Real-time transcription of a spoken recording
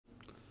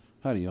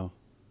Howdy y'all.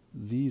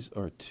 These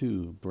are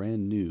two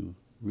brand new,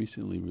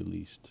 recently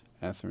released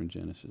Athearn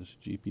Genesis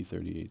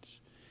GP38s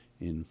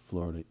in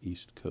Florida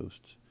East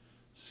Coast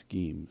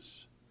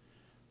schemes.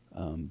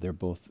 They're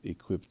both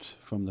equipped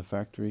from the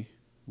factory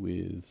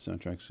with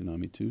Soundtraxx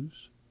Tsunami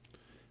 2s.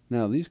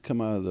 Now these come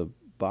out of the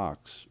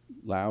box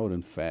loud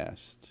and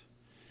fast,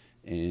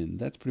 and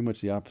that's pretty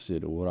much the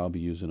opposite of what I'll be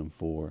using them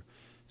for.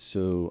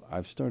 So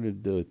I've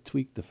started to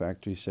tweak the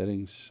factory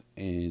settings,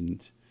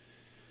 and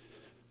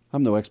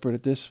I'm no expert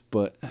at this,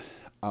 but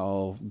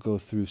I'll go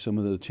through some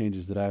of the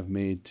changes that I've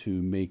made to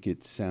make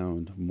it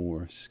sound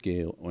more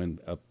scale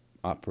and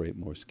operate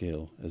more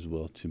scale as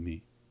well to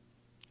me.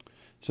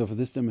 So for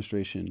this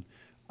demonstration,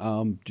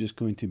 I'm just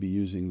going to be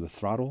using the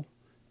throttle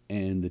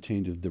and the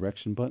change of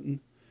direction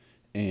button,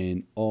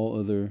 and all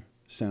other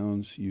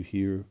sounds you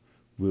hear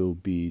will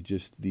be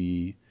just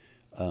the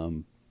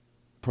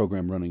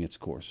program running its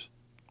course.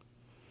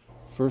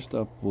 First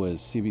up was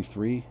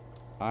CV3.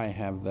 I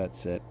have that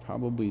set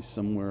probably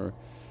somewhere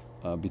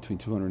between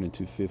 200 and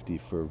 250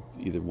 for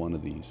either one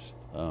of these.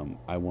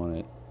 I want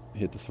to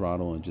hit the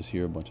throttle and just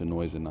hear a bunch of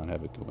noise and not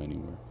have it go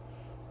anywhere.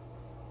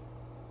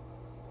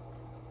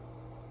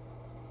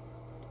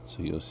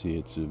 So you'll see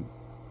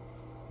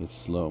it's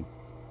slow,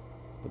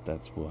 but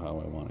that's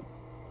how I want it.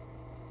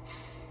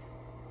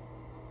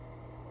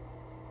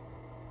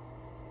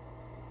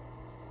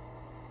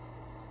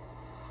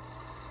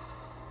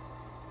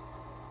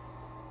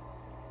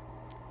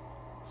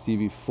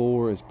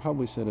 CV4 is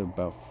probably set at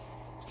about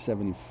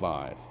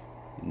 75,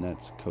 and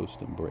that's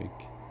coast and brake.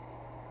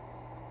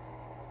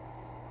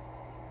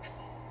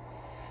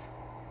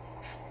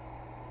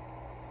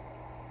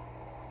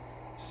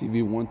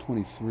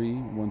 CV123,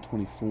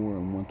 124,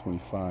 and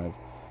 125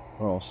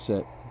 are all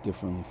set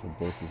differently for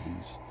both of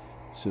these.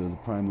 So the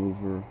prime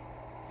mover,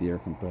 the air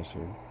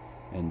compressor,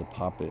 and the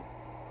poppet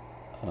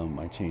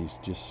I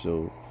changed just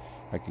so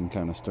I can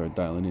kind of start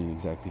dialing in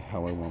exactly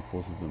how I want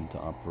both of them to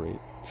operate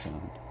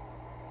sound.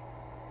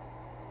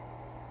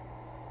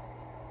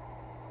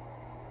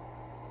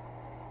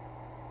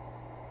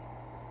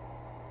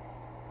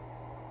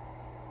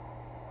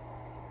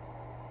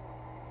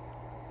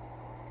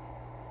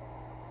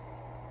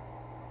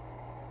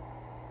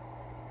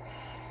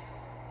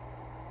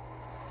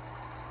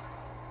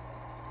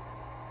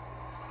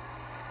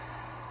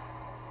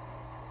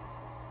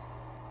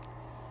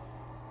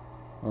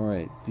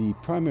 Alright, the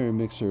primary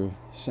mixer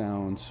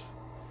sounds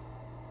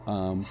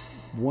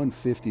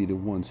 150 to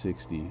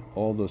 160.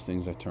 All those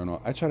things I turn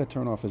off. I try to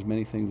turn off as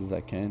many things as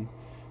I can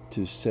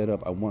to set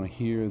up. I want to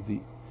hear the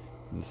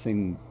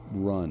thing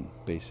run,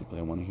 basically.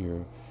 I want to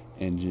hear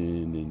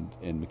engine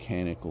and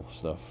mechanical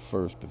stuff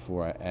first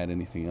before I add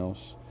anything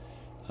else.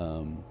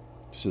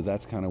 So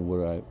that's kind of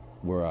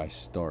where I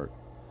start.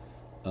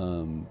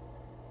 And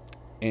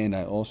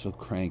I also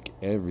crank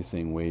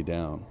everything way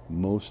down.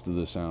 Most of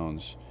the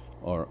sounds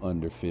are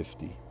under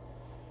 50,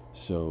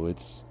 so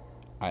it's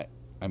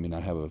I mean, I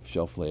have a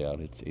shelf layout.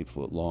 It's 8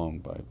 foot long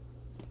by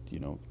the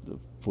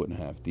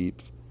 1.5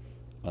 deep.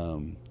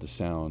 The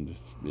sound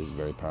is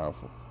very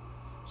powerful,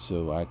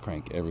 so I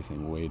crank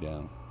everything way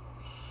down.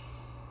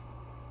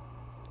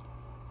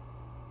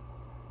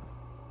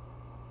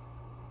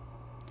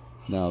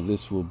 Now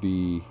this will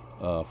be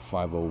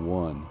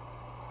 501.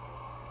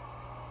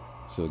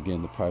 So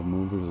again, the prime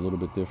mover is a little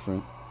bit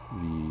different,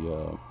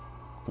 the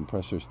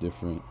compressor is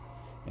different.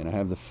 And I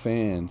have the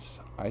fans.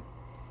 I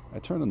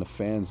turn on the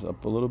fans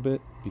up a little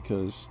bit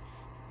because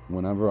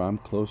whenever I'm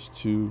close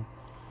to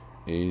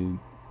a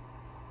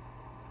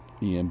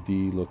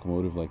EMD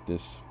locomotive like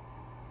this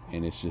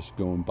and it's just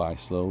going by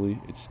slowly,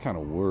 it just kind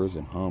of whirs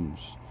and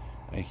hums.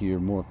 I hear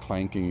more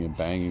clanking and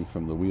banging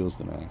from the wheels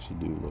than I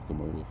actually do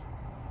locomotive.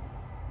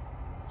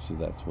 So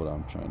that's what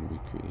I'm trying to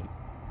recreate.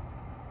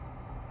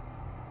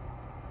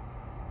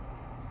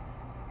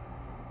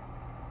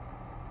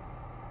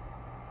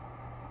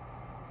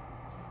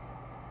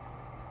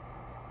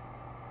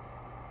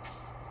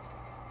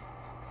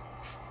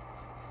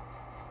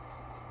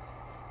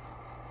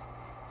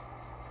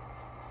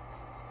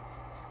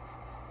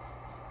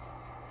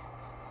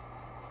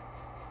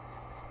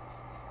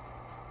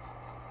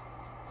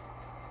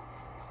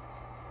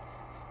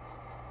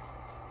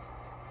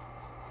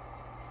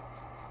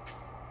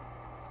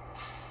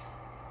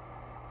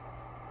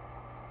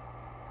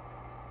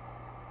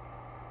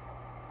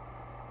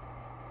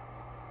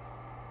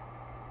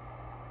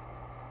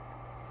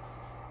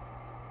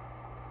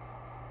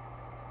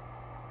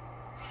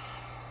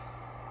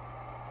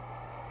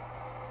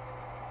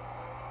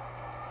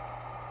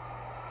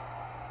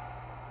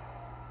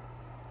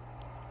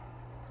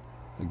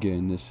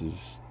 Again, this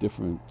is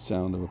different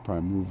sound of a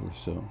prime mover,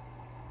 so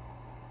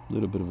a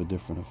little bit of a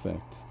different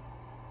effect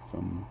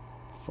from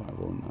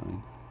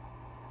 509.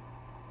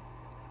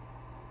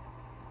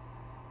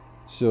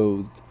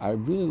 So I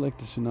really like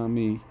the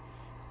Tsunami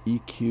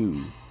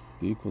EQ,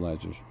 the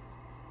equalizer.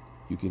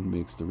 You can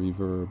mix the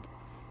reverb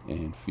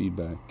and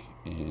feedback,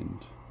 and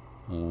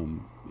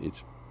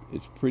it's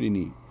pretty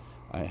neat.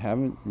 I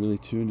haven't really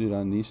tuned it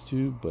on these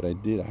two, but I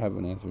have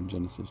an Athearn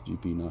Genesis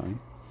GP9,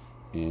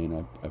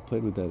 and I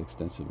played with that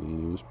extensively,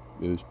 and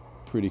it was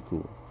pretty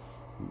cool.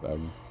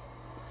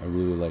 I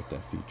really like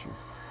that feature.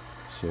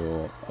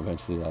 So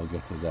eventually I'll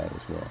get to that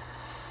as well.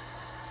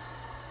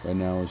 Right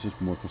now I was just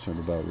more concerned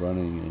about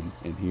running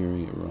and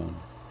hearing it run.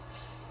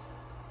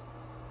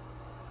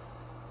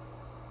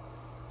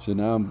 So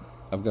now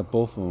I've got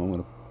both of them. I'm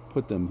going to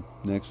put them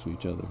next to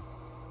each other,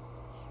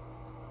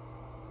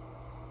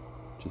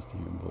 just to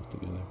hear them both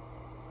together.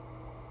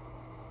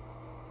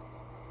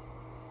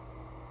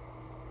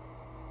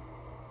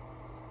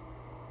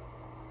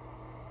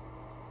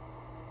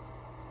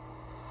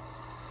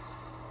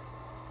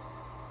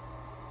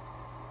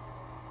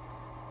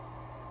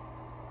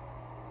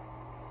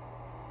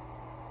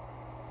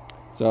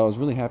 So I was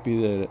really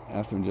happy that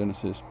Athearn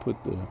Genesis put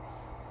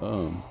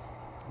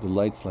the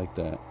lights like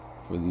that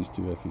for these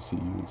two FEC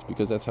units,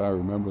 because that's how I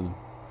remember them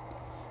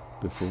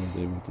before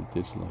they went to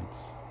ditch lights.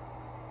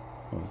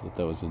 I thought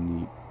that was a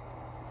neat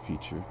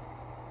feature.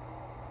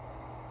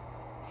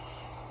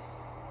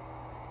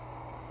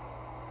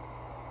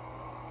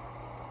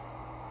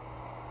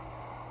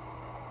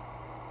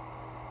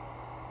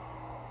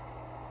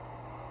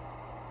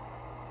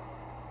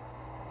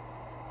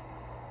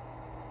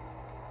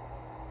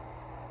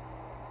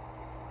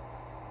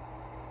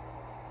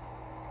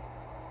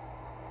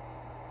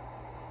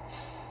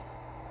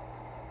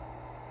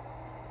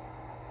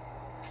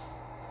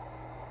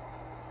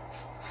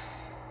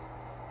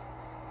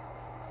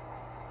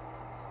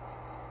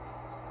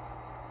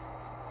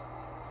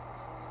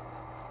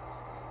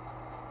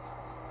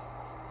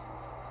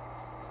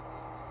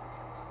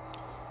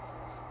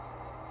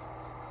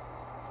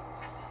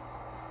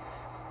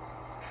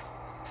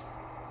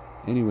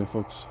 Anyway,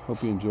 folks,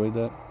 hope you enjoyed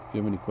that. If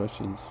you have any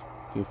questions,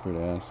 feel free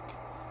to ask.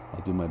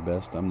 I'll do my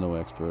best. I'm no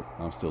expert.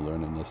 I'm still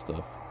learning this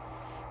stuff.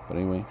 But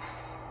anyway,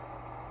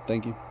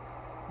 thank you.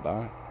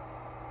 Bye.